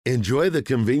Enjoy the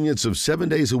convenience of 7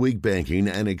 days a week banking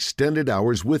and extended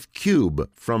hours with Cube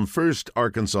from First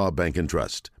Arkansas Bank and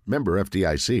Trust. Member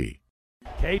FDIC.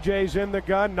 KJ's in the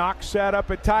gun. Knox set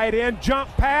up at tight end. Jump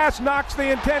pass. Knox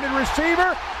the intended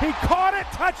receiver. He caught it.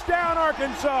 Touchdown,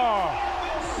 Arkansas.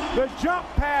 The jump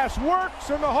pass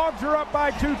works, and the Hogs are up by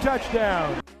 2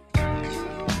 touchdowns.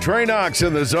 Trey Knox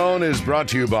in the zone is brought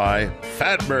to you by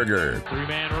Fatburger.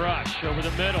 3-man rush over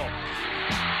the middle.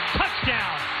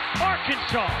 Touchdown,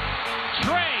 Arkansas.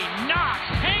 Trey Knox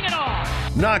hanging on.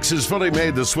 Knox has fully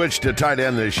made the switch to tight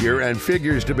end this year and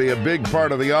figures to be a big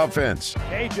part of the offense.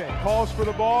 KJ calls for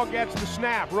the ball, gets the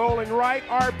snap, rolling right,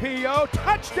 RPO,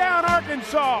 touchdown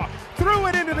Arkansas. Threw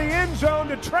it into the end zone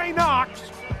to Trey Knox.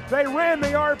 They ran the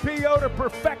RPO to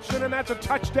perfection, and that's a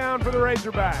touchdown for the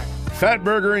Razorbacks.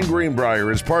 Fatburger in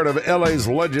Greenbrier is part of LA's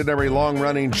legendary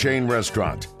long-running chain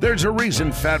restaurant. There's a reason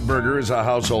Fatburger is a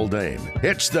household name.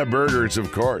 It's the burgers,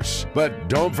 of course. But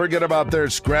don't forget about their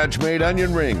scratch-made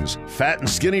onion rings, fat and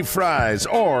skinny fries,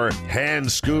 or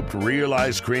hand-scooped real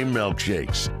ice cream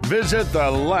milkshakes. Visit the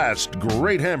last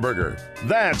great hamburger.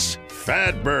 That's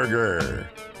Fatburger.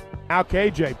 Now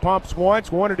KJ pumps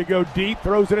once, wanted to go deep,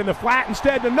 throws it in the flat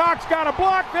instead to Knox, got a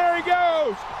block, there he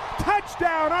goes.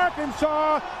 Touchdown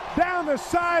Arkansas, down the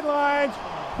sidelines.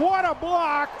 What a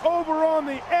block over on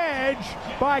the edge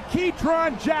by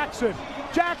Keytron Jackson.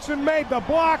 Jackson made the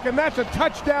block, and that's a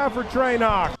touchdown for Trey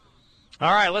Knox.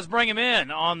 All right, let's bring him in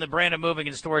on the Brandon Moving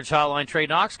and Storage Hotline. Trey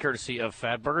Knox, courtesy of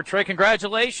Fatburger. Trey,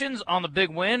 congratulations on the big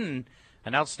win and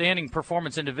an outstanding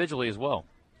performance individually as well.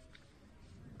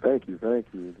 Thank you.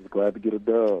 Just glad to get a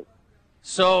dub.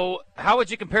 So how would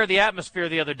you compare the atmosphere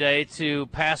the other day to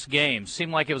past games?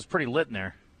 Seemed like it was pretty lit in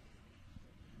there.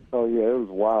 Oh, yeah, it was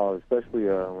wild, especially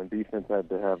when defense had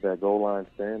to have that goal line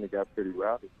stand. It got pretty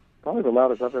rowdy. Probably the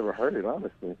loudest I've ever heard it,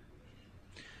 honestly.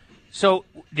 So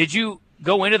did you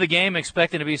go into the game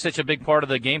expecting to be such a big part of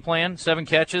the game plan? 7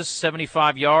 catches,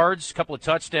 75 yards, a couple of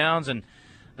touchdowns, and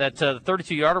that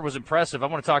 32-yarder was impressive. I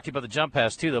want to talk to you about the jump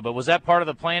pass too, though. But was that part of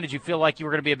the plan? Did you feel like you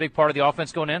were going to be a big part of the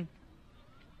offense going in?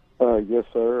 Yes,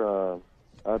 sir.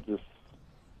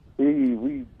 We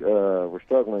were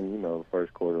struggling, the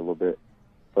first quarter a little bit,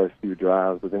 first few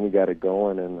drives, but then we got it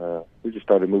going, and we just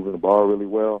started moving the ball really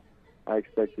well. I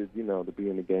expected, to be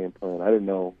in the game plan. I didn't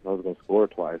know I was going to score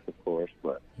twice, of course,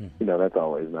 but, that's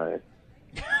always nice.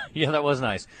 Yeah, that was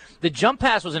nice. The jump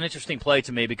pass was an interesting play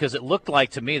to me because it looked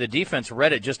like, to me, the defense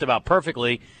read it just about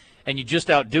perfectly, and you just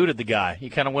outduted the guy. You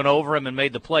kind of went over him and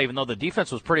made the play, even though the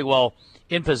defense was pretty well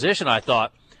in position, I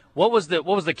thought. What was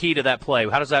the key to that play?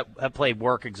 How does that play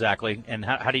work exactly, and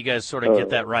how do you guys sort of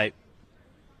get that right?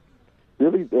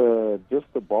 Really, just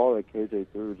the ball that KJ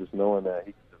threw, just knowing that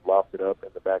he could just loft it up in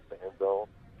the back of the end zone,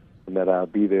 and that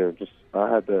I'd be there. Just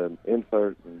I had to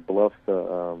insert and bluff the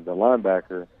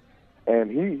linebacker,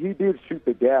 and he did shoot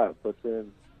the gap, but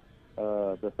then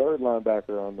the third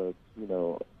linebacker on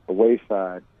the away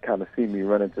side kind of see me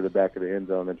run into the back of the end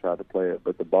zone and try to play it,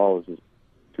 but the ball was just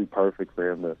too perfect for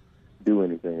him to do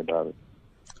anything about it.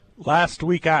 Last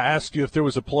week I asked you if there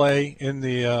was a play in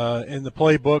the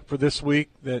playbook for this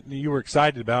week that you were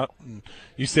excited about, and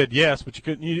you said yes, but you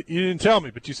couldn't. You didn't tell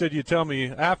me, but you said you'd tell me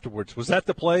afterwards. Was that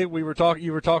the play you were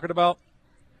talking about?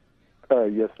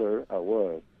 Yes, sir, I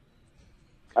was.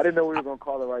 I didn't know we were going to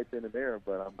call it right then and there,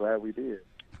 but I'm glad we did.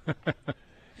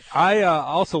 I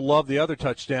also love the other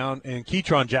touchdown, and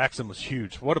Keytron Jackson was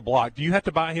huge. What a block! Do you have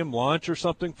to buy him lunch or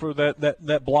something for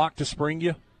that block to spring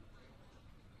you?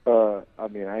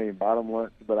 I ain't bought him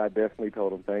lunch, but I definitely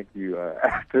told him thank you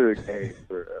after the game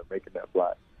for making that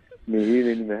block. He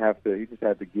didn't even have to. He just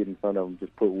had to get in front of him,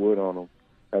 just put wood on him,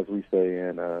 as we say.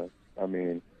 And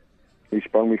he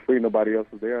sprung me free. Nobody else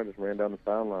was there. I just ran down the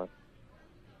sideline.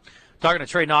 Talking to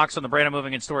Trey Knox on the Brandon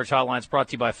Moving and Storage Hotline, brought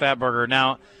to you by Fatburger.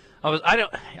 Now,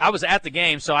 I was at the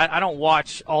game, so I don't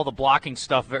watch all the blocking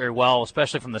stuff very well,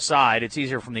 especially from the side. It's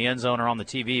easier from the end zone or on the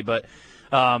TV, but.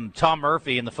 Tom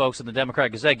Murphy and the folks in the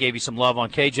Democrat Gazette gave you some love on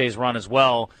KJ's run as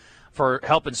well for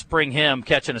helping spring him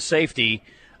catching a safety.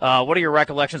 What are your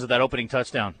recollections of that opening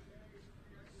touchdown?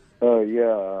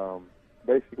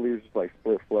 Basically it was just like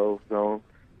split flow zone,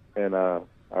 and I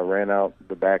ran out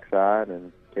the backside,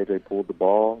 and KJ pulled the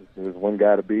ball. There was one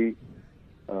guy to beat.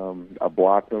 I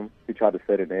blocked him. He tried to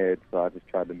set an edge, so I just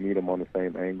tried to meet him on the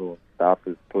same angle and stop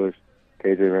his push.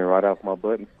 KJ ran right off my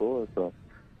butt and scored. So,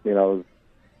 it was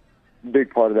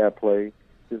big part of that play.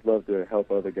 Just love to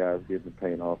help other guys get the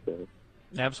paint also.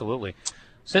 Absolutely.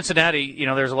 Cincinnati,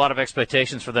 there's a lot of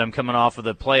expectations for them coming off of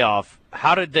the playoff.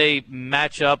 How did they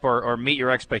match up or meet your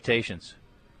expectations?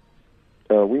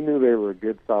 We knew they were a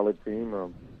good, solid team.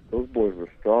 Those boys were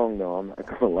strong, though. I'm not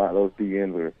going to lie. Those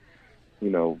DNs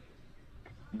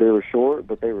they were short,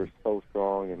 but they were so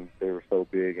strong and they were so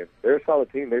big. And they're a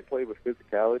solid team. They played with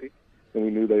physicality, and we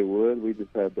knew they would. We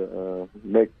just had to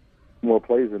make more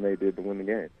plays than they did to win the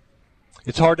game.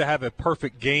 It's hard to have a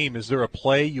perfect game. Is there a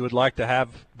play you would like to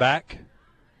have back?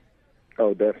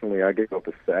 Oh, definitely. I gave up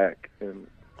a sack, and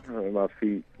my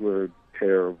feet were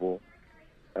terrible.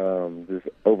 Just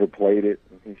overplayed it,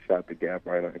 and he shot the gap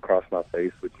right across my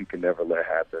face, which you can never let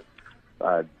happen.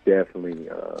 I definitely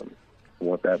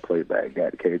want that play back.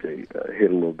 Got KJ hit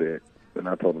a little bit, and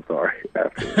I told him sorry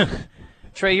after.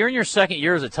 Trey, you're in your second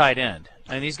year as a tight end,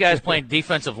 and these guys playing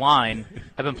defensive line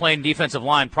have been playing defensive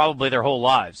line probably their whole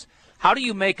lives. How do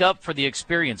you make up for the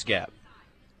experience gap?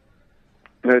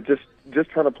 Just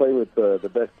trying to play with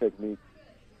the best technique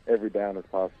every down as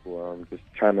possible. Just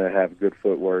trying to have good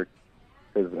footwork,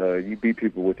 because you beat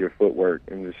people with your footwork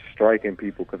and just striking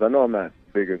people. Because I know I'm not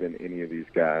bigger than any of these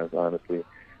guys, honestly,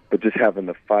 but just having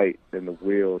the fight and the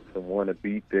will to want to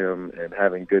beat them and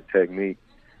having good technique,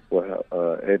 well,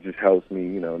 it just helps me,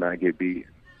 not get beat.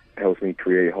 Helps me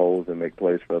create holes and make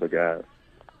plays for other guys.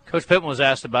 Coach Pittman was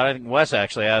asked about, I think Wes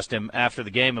actually asked him after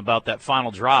the game about that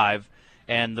final drive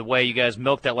and the way you guys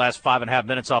milked that last 5.5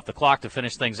 minutes off the clock to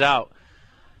finish things out.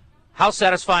 How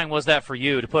satisfying was that for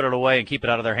you to put it away and keep it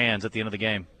out of their hands at the end of the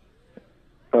game?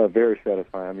 Very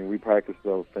satisfying. I mean, we practice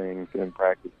those things in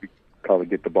practice. We call it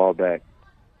get the ball back.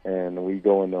 And we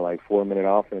go into, 4-minute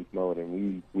offense mode,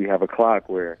 and we have a clock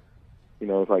where,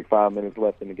 it's 5 minutes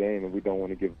left in the game, and we don't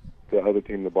want to give the other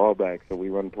team the ball back. So we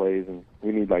run plays, and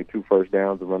we need, 2 first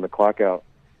downs to run the clock out.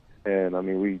 And,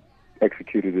 we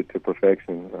executed it to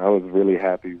perfection. I was really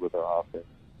happy with our offense.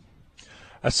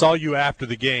 I saw you after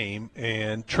the game,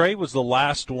 and Trey was the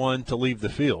last one to leave the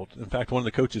field. In fact, one of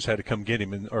the coaches had to come get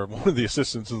him, or one of the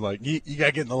assistants was like, you got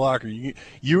to get in the locker.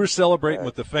 You were celebrating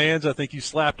with the fans. I think you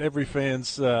slapped every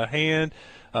fan's hand.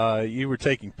 You were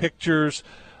taking pictures.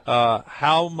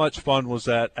 How much fun was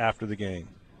that after the game?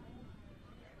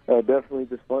 Definitely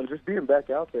just fun. Just being back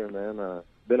out there, man.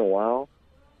 Been a while,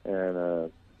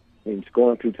 and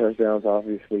scoring 2 touchdowns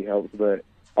obviously helps, but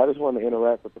I just want to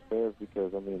interact with the fans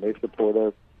because, they support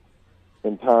us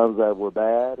in times that were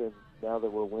bad and now that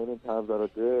we're winning, times that are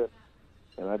good.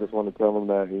 And I just want to tell them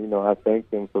that, I thank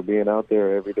them for being out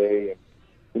there every day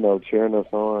and, cheering us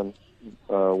on,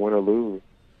 win or lose.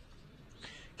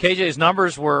 KJ's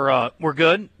numbers were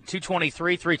good,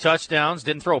 223, 3 touchdowns,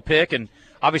 didn't throw a pick, and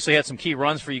obviously had some key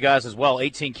runs for you guys as well,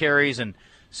 18 carries and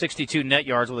 62 net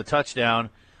yards with a touchdown.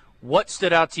 What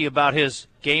stood out to you about his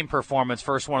game performance,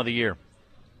 first one of the year?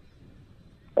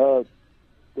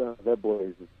 That boy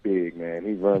is just big, man.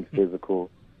 He runs physical.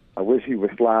 I wish he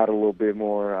would slide a little bit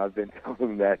more. I've been telling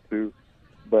him that too.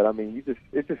 But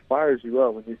it just fires you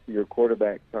up when you see your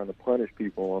quarterback trying to punish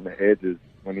people on the edges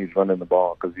when he's running the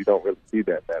ball, because you don't really see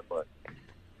that much.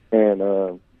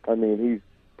 And he's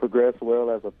progressed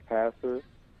well as a passer,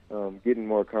 getting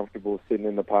more comfortable sitting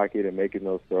in the pocket and making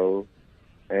those throws.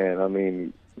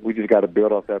 And we just got to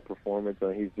build off that performance,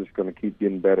 and he's just going to keep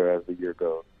getting better as the year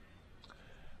goes.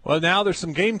 Well, now there's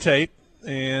some game tape,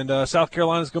 and South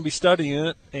Carolina's going to be studying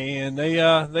it, and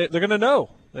they're going to know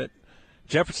that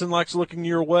Jefferson likes looking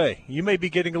your way. You may be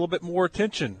getting a little bit more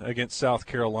attention against South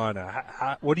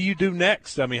Carolina. What do you do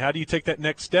next? How do you take that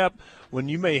next step when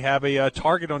you may have a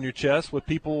target on your chest with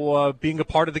people being a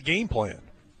part of the game plan?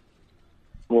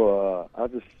 Well, I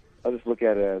just look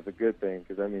at it as a good thing,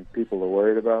 because that means people are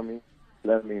worried about me.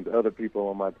 That means other people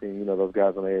on my team, those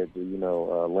guys on the edge,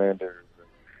 Landers,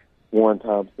 Warren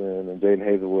Thompson and Jaden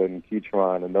Hazelwood and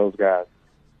Keytron and those guys,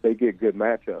 they get good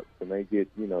matchups and they get,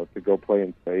 to go play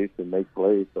in space and make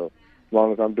plays. So as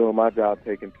long as I'm doing my job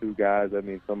taking 2 guys, that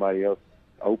means somebody else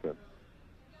open.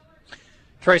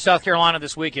 Trey, South Carolina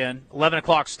this weekend, 11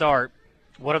 o'clock start.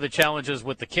 What are the challenges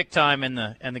with the kick time and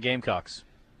the Gamecocks?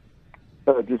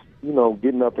 Just,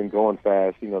 getting up and going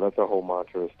fast. That's our whole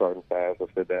mantra, is starting fast. I've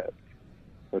said that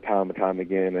time and time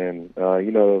again. And,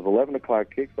 those 11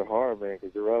 o'clock kicks are hard, man,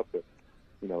 because you're up at,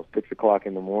 6 o'clock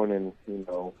in the morning,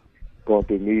 going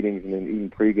through meetings and then eating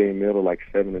pregame meal at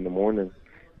 7 in the morning,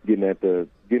 getting to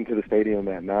the stadium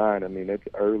at 9. That's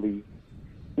early.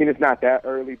 It's not that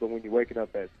early, but when you're waking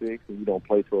up at 6 and you don't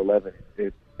play till 11,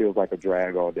 it feels like a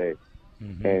drag all day.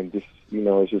 Mm-hmm. And just,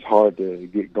 it's just hard to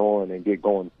get going and get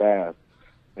going fast.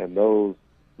 And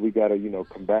we got to,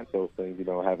 combat those things,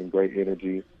 having great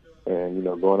energy and,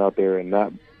 going out there and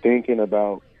not thinking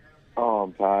about, oh,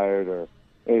 I'm tired or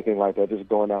anything like that, just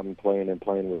going out and playing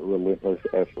with relentless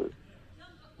effort.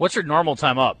 What's your normal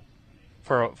time up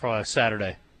for a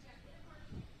Saturday?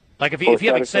 If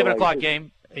you have a 7 o'clock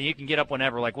game and you can get up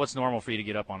whenever, what's normal for you to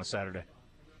get up on a Saturday?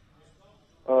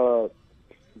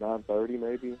 9:30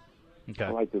 maybe. Okay. I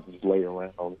like to just lay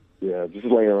around. Yeah, just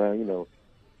lay around,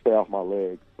 stay off my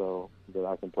legs so that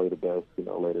I can play the best,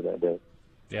 later that day.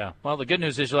 Yeah. Well, the good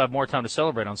news is you'll have more time to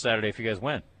celebrate on Saturday if you guys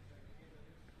win.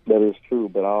 That is true,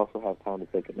 but I also have time to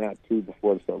take a nap, too,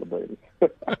 before the celebrating.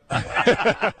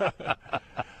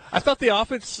 I thought the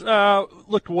offense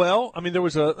looked well. I mean, there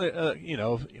was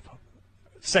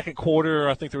second quarter,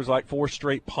 I think there was like 4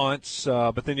 straight punts,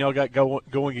 but then y'all got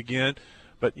going again.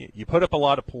 But you put up a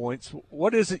lot of points.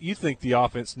 What is it you think the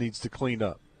offense needs to clean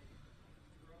up?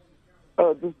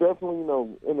 Just definitely,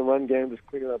 in the run game, just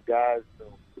cleaning up guys.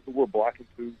 We're blocking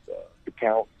too, the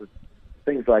counts,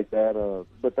 things like that.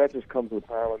 But that just comes with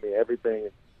time. I mean, everything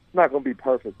is not going to be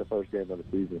perfect the first game of the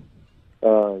season.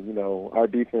 Our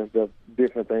defense does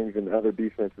different things than other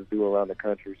defenses do around the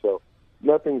country. So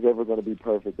nothing's ever going to be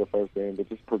perfect the first game, but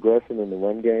just progressing in the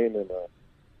run game and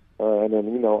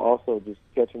then, also just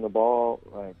catching the ball,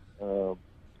 like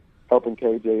helping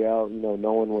KJ out,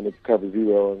 knowing when it's cover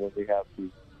 0 and when we have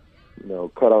to,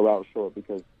 cut our route short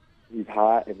because he's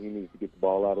hot and he needs to get the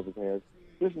ball out of his hands.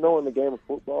 Just knowing the game of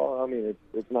football, I mean,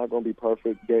 it's not going to be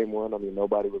perfect game 1. I mean,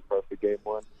 nobody was perfect game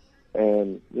 1.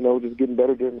 And, just getting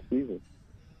better during the season.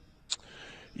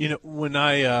 When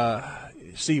I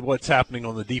see what's happening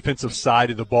on the defensive side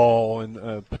of the ball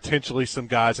and potentially some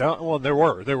guys out, well, there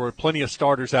were plenty of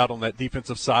starters out on that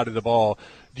defensive side of the ball.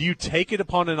 Do you take it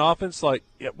upon an offense like,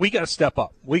 yeah, we got to step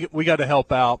up, we got to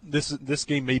help out? This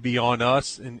game may be on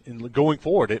us, and going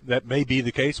forward, that may be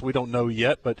the case. We don't know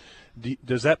yet, but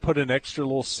does that put an extra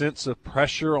little sense of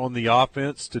pressure on the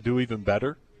offense to do even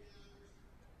better?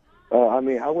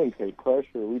 I wouldn't say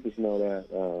pressure. We just know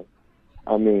that.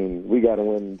 We got to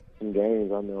win some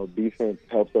games. I know defense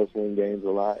helps us win games a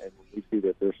lot, and when we see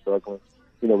that they're struggling,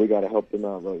 we got to help them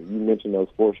out. Like you mentioned those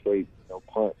 4 straight,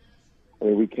 punts. I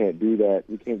mean, we can't do that.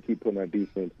 We can't keep putting our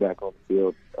defense back on the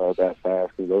field that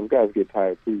fast because those guys get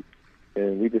tired too.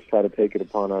 And we just try to take it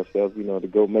upon ourselves, to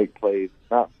go make plays,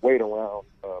 not wait around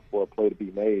for a play to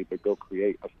be made, but go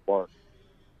create a spark.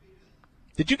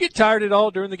 Did you get tired at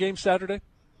all during the game Saturday?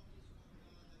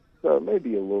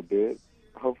 Maybe a little bit.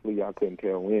 Hopefully y'all couldn't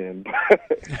tell when.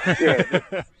 Yeah,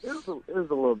 it was a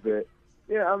little bit.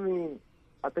 Yeah,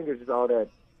 I think it's just all that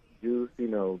juice,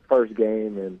 first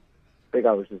game, and I think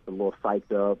I was just a little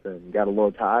psyched up and got a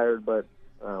little tired, but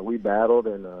we battled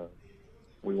and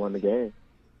we won the game.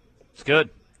 It's good.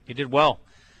 You did well.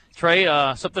 Trey,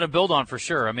 something to build on for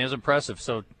sure. It was impressive.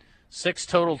 So 6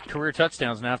 total career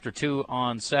touchdowns now after 2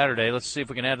 on Saturday. Let's see if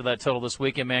we can add to that total this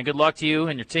weekend, man. Good luck to you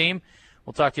and your team.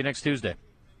 We'll talk to you next Tuesday.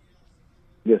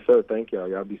 Yes, sir. Thank y'all.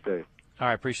 Y'all be safe. All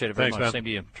right. Appreciate it very much. Man. Same to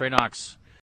you. Trey Knox.